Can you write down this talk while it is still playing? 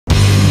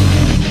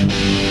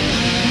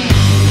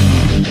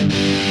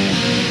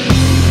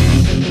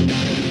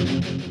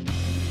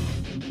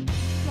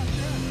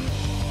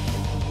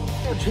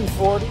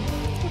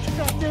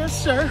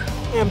sir.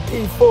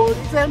 MP40.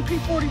 Is that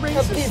MP40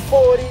 racist?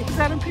 MP40. Is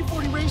that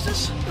MP40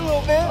 racist? A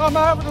little bit. I'm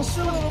having a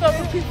suit with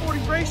MP40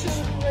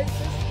 racist.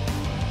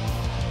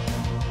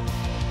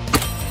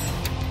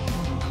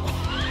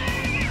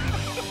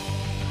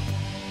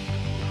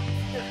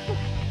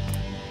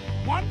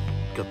 One.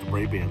 Got the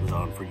Ray-Bans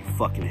on for you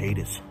fucking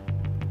haters.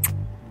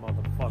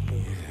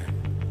 Motherfucker.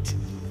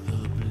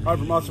 Alright,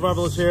 Vermont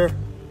Survivalist here.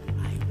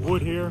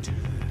 Wood here.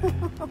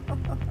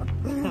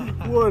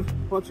 Wood,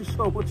 why don't you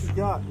show what you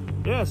got?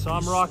 Yeah, so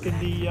I'm rocking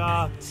the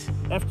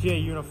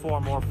FJ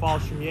uniform, or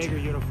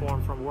Fallschirmjäger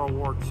uniform from World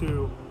War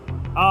II.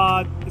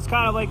 It's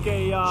kind of like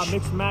a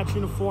mix and match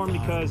uniform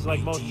because,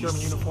 like most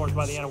German uniforms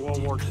by the end of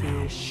World War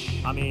II,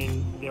 I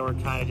mean, they were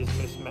kind of just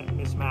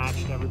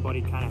mismatched.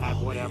 Everybody kind of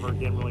had whatever. It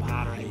didn't really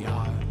matter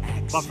anymore.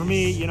 But for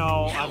me, you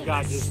know, I've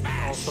got just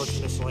all sorts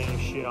of miscellaneous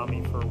shit on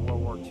me for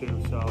World War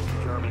II, so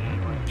German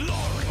anyway.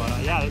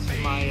 But yeah, this is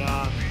my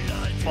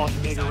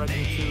Fallschirmjäger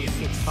Regiment 2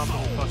 6th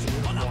Company fucking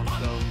uniform,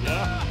 so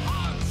yeah,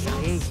 here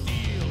it is.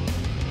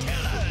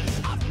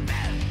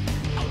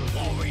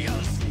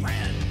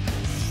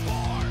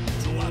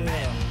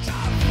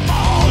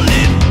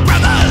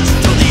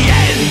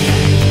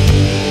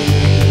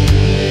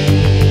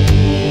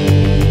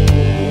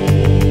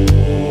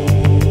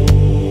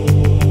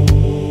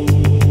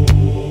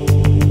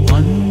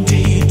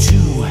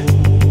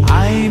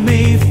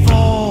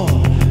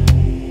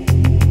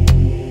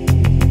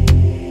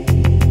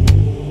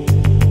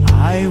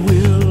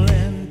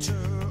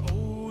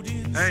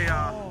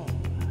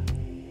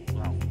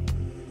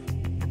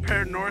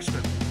 Prepared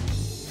Norseman.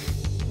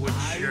 Wood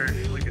shirt.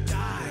 Look at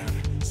that.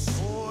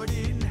 Sword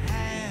in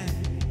hand.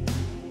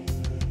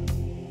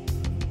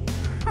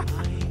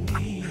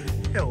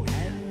 Hell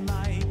yeah.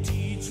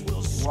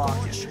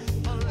 Rock it.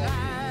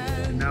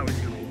 Now he's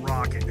gonna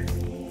rock it.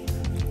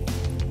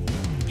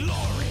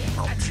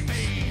 Oh, jeez.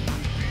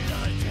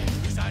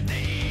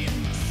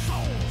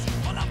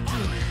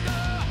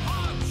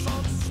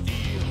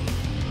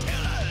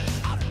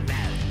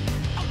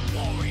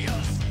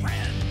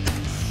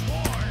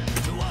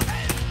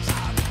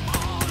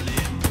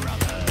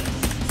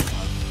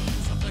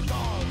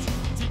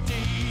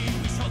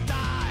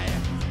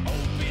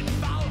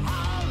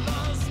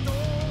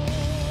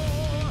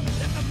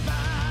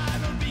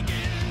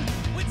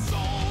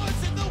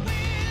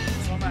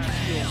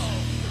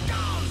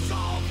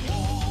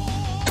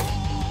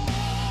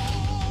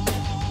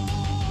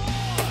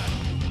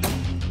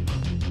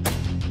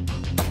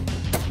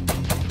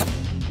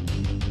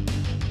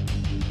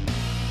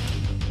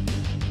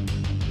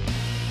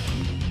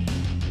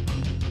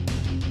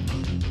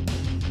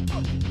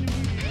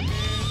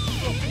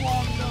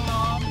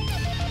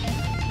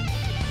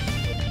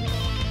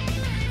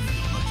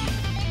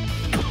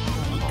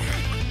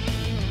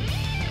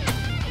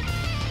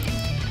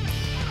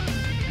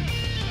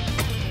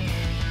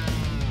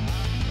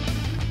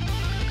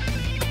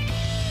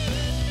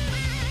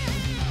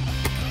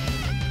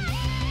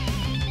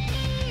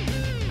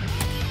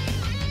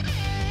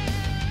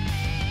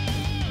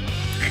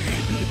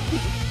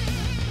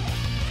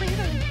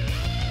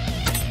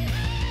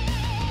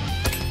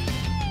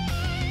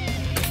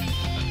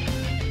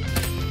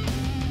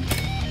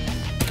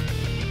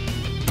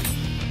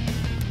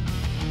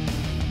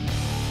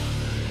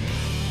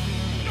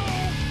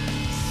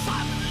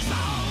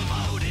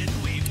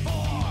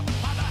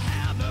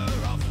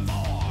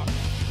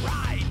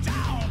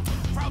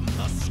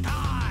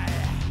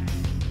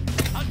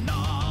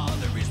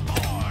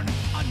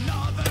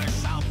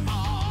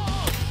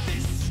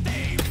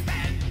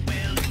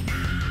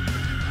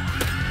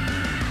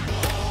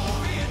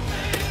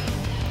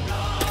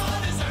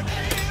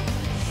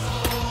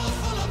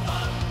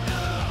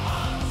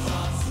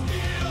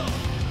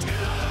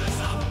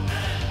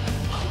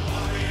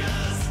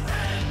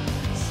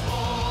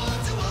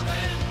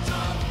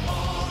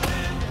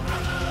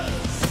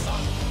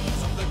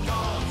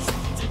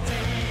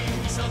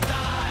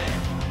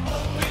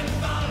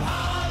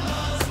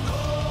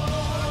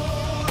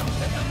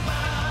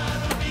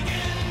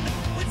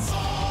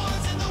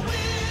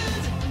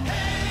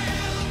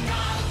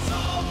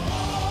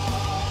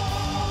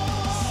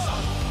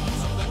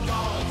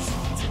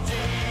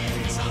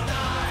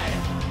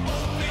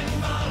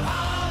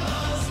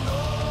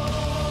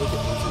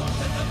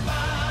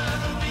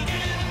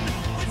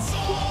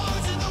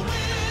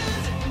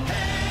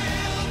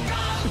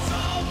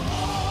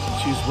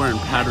 She's wearing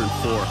pattern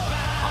 4.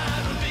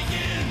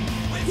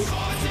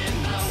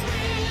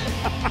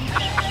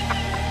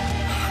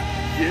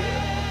 Yeah.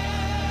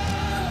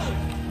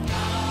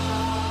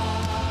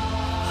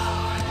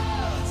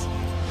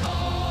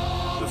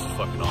 This is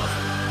fucking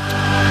awesome.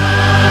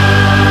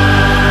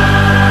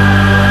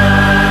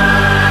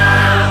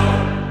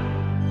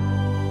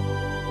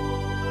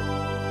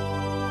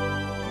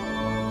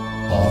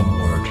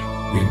 Onward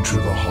into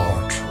the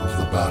heart of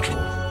the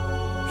battle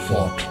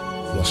fought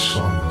the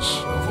sons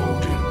of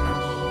Odin.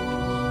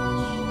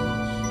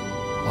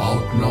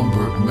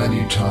 Outnumbered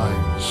many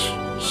times,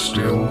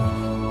 still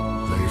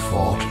they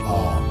fought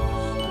on.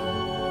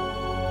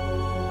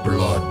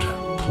 Blood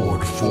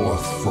poured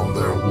forth from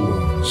their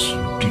wombs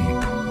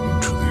deep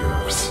into the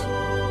earth.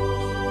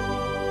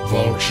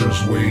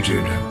 Vultures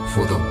waited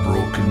for the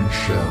broken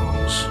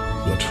shells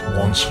that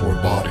once were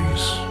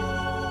bodies.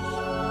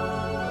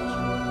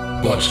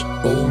 But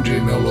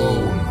Odin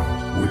alone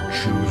would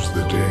choose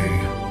the day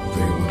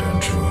they would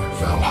enter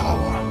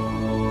Valhalla.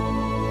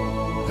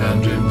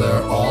 And in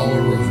their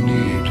hour of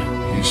need,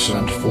 he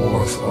sent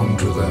forth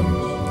unto them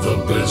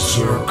the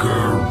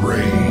Berserker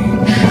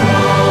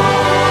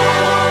Rage.